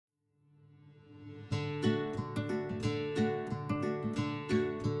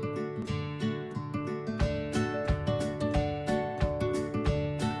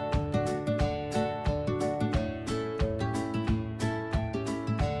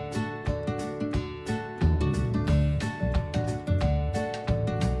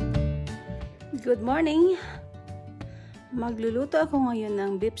Good morning! Magluluto ako ngayon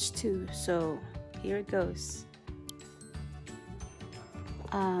ng beef stew. So, here it goes.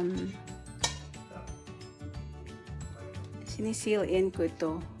 Siniseal in ko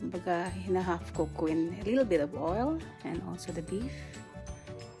ito. Baga, hina-half cook ko in a little bit of oil and also the beef.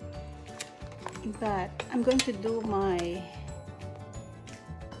 But, I'm going to do my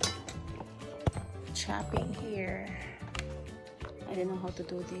chopping here. I don't know how to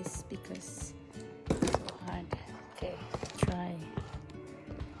do this because it's so hard. Okay, try.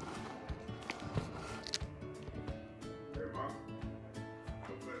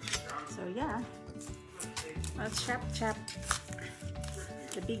 So yeah, I'll chop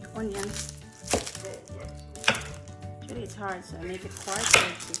the big onion. Actually, it's hard, so I make it quarter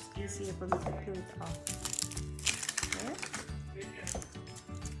so it's easier for me to peel it off. Okay.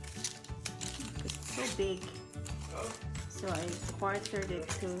 It's so big. So I quartered it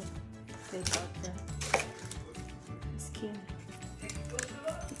to take out the skin.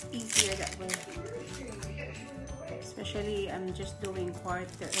 It's easier that way. Especially I'm just doing like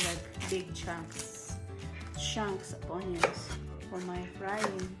big chunks of onions for my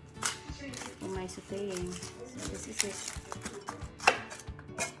frying, for my sauteing. So this is it.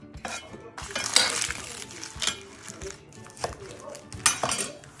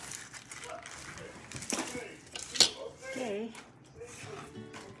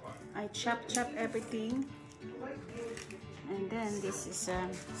 I chop everything, and then this is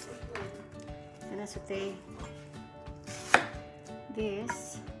gonna saute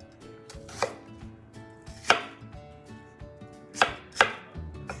this.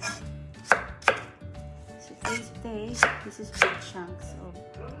 Saute. This is big chunks of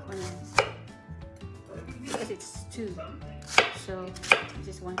onions because it's stew, so I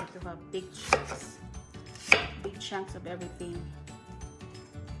just wanted to have big chunks of everything.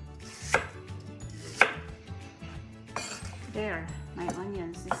 There, my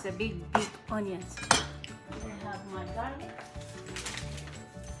onions. It's a big onions. I have my garlic.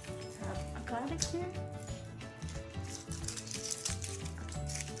 I have a garlic here.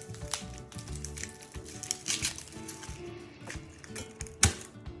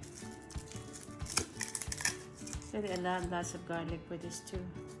 So I love lots of garlic for this too.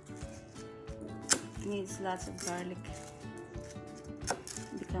 It needs lots of garlic.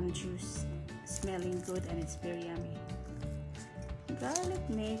 Become juice, smelling good, and it's very yummy. Garlic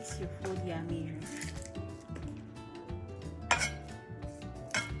makes your food yummier.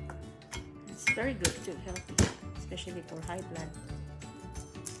 It's very good too, healthy, especially for high blood.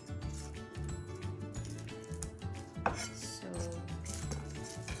 So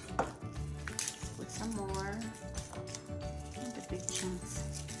put some more in the big chunks.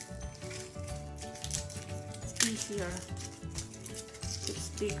 It's easier.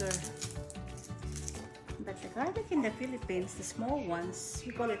 It's bigger. But the garlic in the Philippines, the small ones,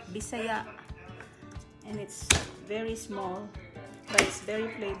 we call it bisaya, and it's very small, but it's very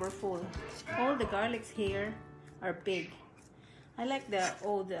flavorful. All the garlics here are big. I like the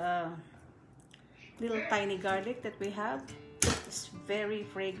old little tiny garlic that we have. It's very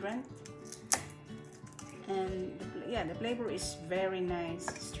fragrant, and the flavor is very nice,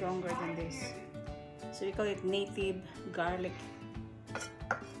 stronger than this. So we call it native garlic.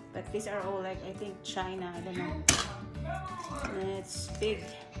 But these are all like, I think, China, I don't know. And it's big.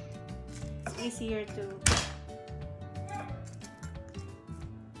 It's easier to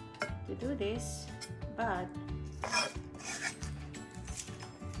do this, but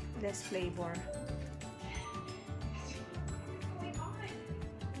less flavor.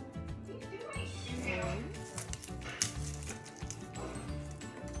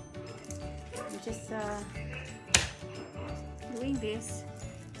 I'm just doing this.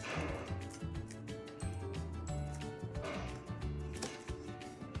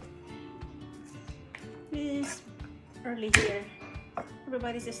 It's early here.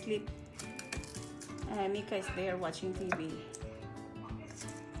 Everybody's asleep. Mika is there watching TV.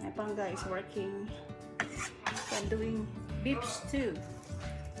 My panga is working. So I'm doing beef stew.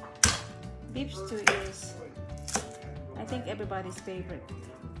 Beef stew is, I think, everybody's favorite.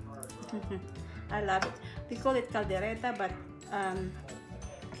 I love it. We call it Kaldereta, but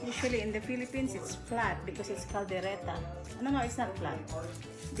usually in the Philippines it's flat because it's Kaldereta. No, it's not flat.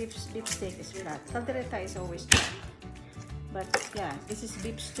 Beef steak is flat. Kaldereta is always flat. But yeah, this is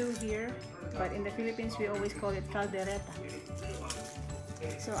beef stew here. But in the Philippines, we always call it Kaldereta.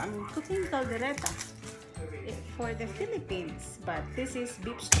 So I'm cooking Kaldereta for the Philippines. But this is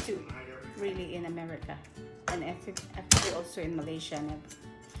beef stew, really, in America. And actually also in Malaysia and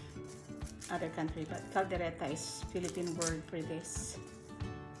other country. But Kaldereta is Philippine word for this.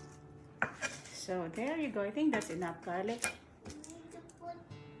 So there you go. I think that's enough garlic.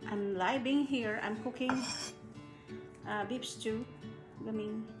 I'm living here. I'm cooking beef stew. I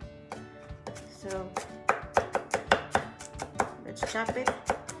mean, so let's chop it.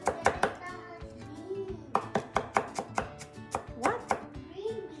 What?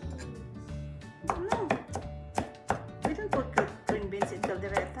 No, we don't put green beans in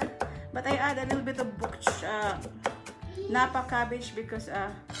caldereta. But I add a little bit of napa cabbage because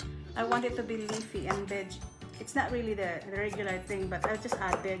I want it to be leafy and veg. It's not really the regular thing, but I'll just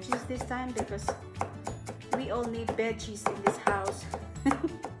add veggies this time because we all need veggies in this house.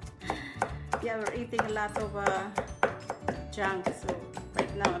 Yeah, we're eating a lot of junk, so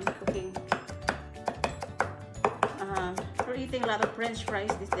right now I'm cooking. We're eating a lot of French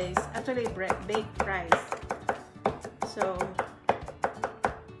fries these days. Actually, baked fries. So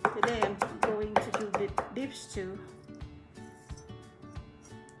today I'm going to do beef stew.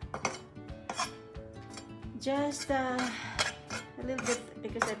 Just a little bit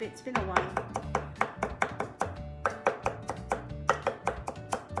because it's been a while.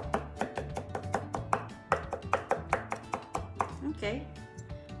 Okay,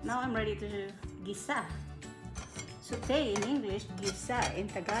 now I'm ready to gisa. Saute in English, gisa in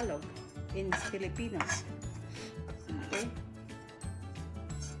Tagalog, in Filipino. Okay.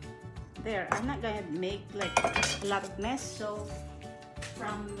 There, I'm not gonna make like a lot of mess, so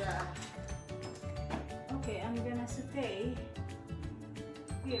from the okay, I'm gonna saute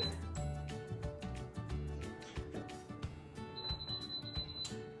here.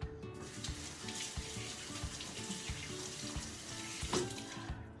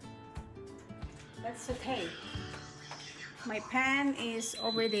 Let's saute. My pan is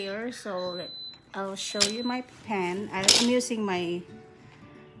over there, so I'll show you my pan. I'm using my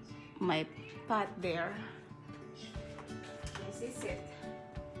pot there. This is it.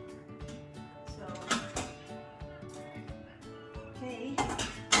 So, okay.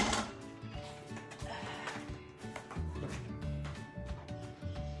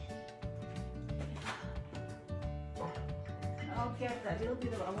 I'll get a little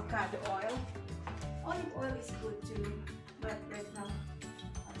bit of avocado oil. Olive oil is good too, but right now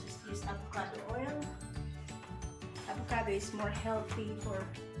I'll just use avocado oil. Avocado is more healthy for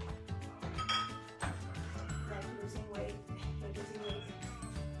like losing weight.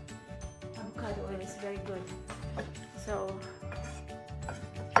 Avocado oil is very good. So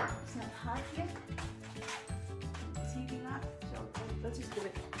it's not hot yet. It's heating up. So let's just do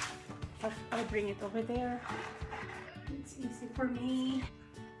it. I'll bring it over there. It's easy for me.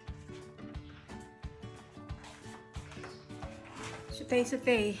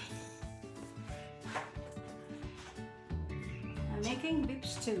 Saute. I'm making beef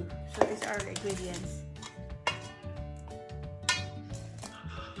stew, so these are the ingredients.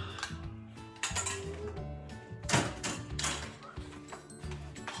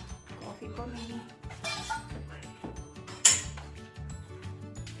 Coffee for me.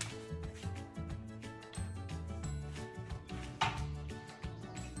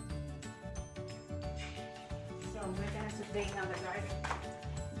 So we're gonna saute now the garlic.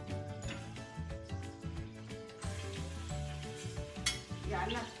 Yeah,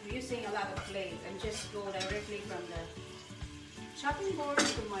 I'm not using a lot of plates. I'm just go directly from the chopping board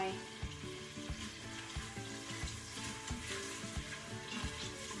to my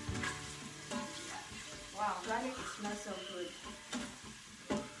wow, garlic smells so good.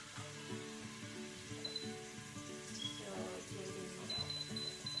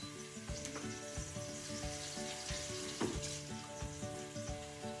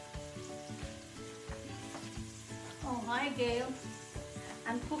 Oh, hi Gail.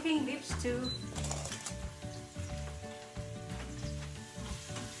 I'm cooking beef stew.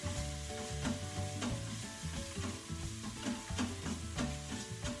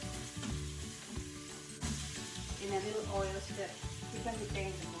 In a little oil so that you can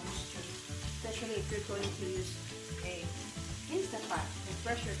retain the moisture, especially if you're going to use a Instant Pot, a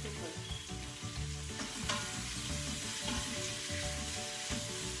pressure cooker.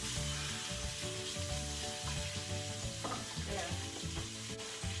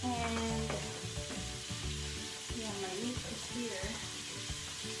 And yeah, my meat is here.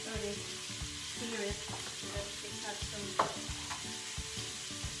 Already sear it so that it has some.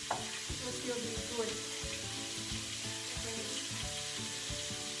 It will still be good. When it's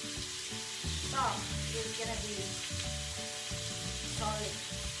soft, it's gonna be solid.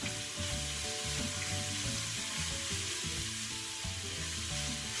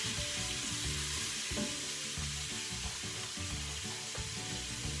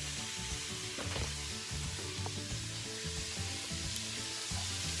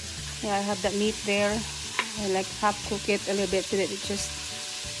 Yeah, I have that meat there. I like half cook it a little bit so that it just,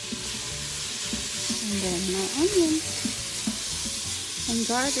 and then my onions and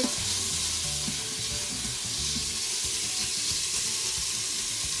garlic.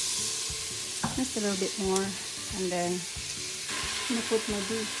 Just a little bit more, and then I'm gonna put my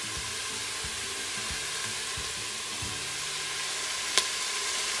beef.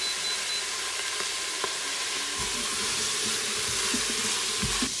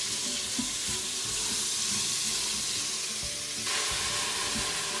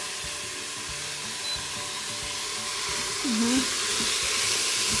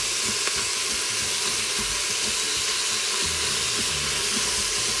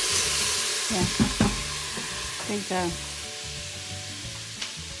 Yeah, I think I'll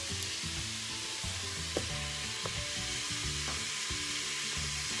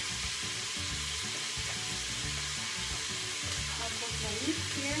put my meat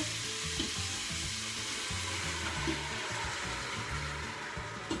here.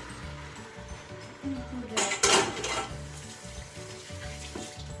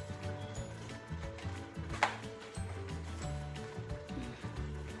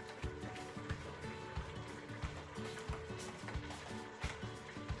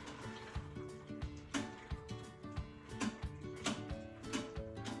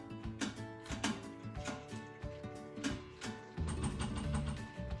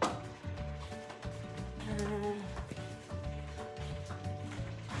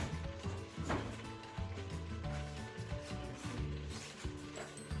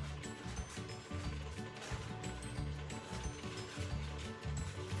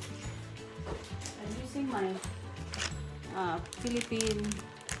 I'm using my Philippine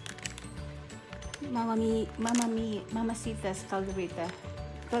Mamacita's Kaldereta.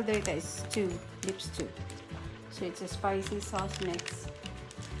 Kaldereta is stew, beef stew. So it's a spicy sauce mix.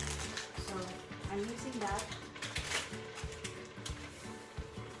 So I'm using that.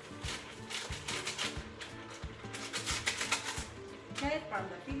 Get it from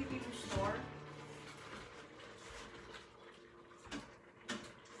the Filipino store.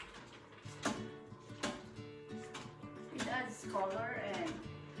 It adds color and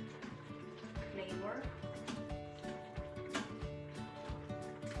flavor.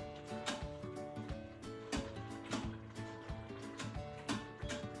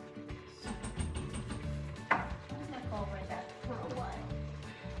 I'm gonna cover that for a while.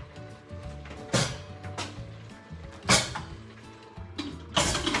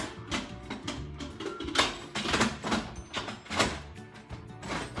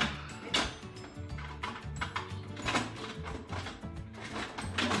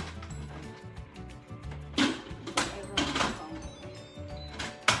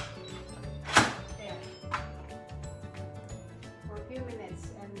 Minutes,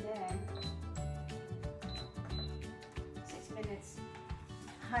 and then 6 minutes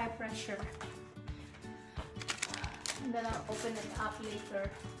high pressure, and then I'll open it up later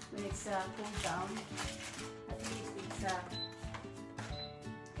when it's cooled down. At least it's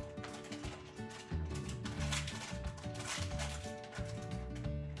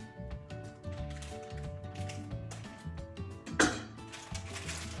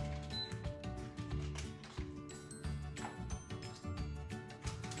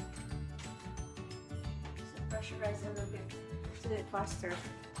pressurize a little bit so that it's faster.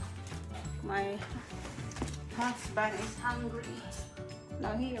 My husband is hungry.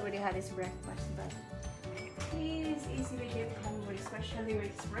 Now he already had his breakfast, but he is easily get hungry, especially when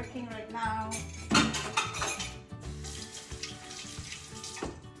it's working right now.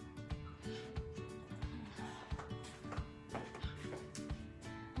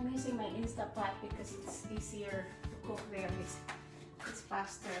 I'm using my Instapot because it's easier to cook there. It's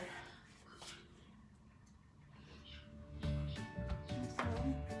faster.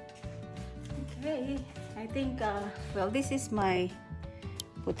 Okay, I think, well, this is my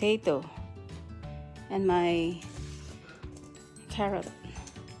potato and my carrot.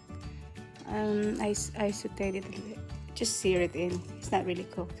 I sauteed it, just sear it in. It's not really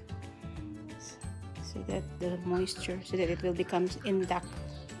cooked. So that the moisture, so that it will become intact.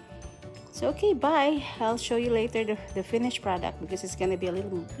 So, okay, bye. I'll show you later the finished product because it's gonna be a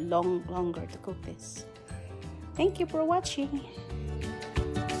little longer to cook this. Thank you for watching.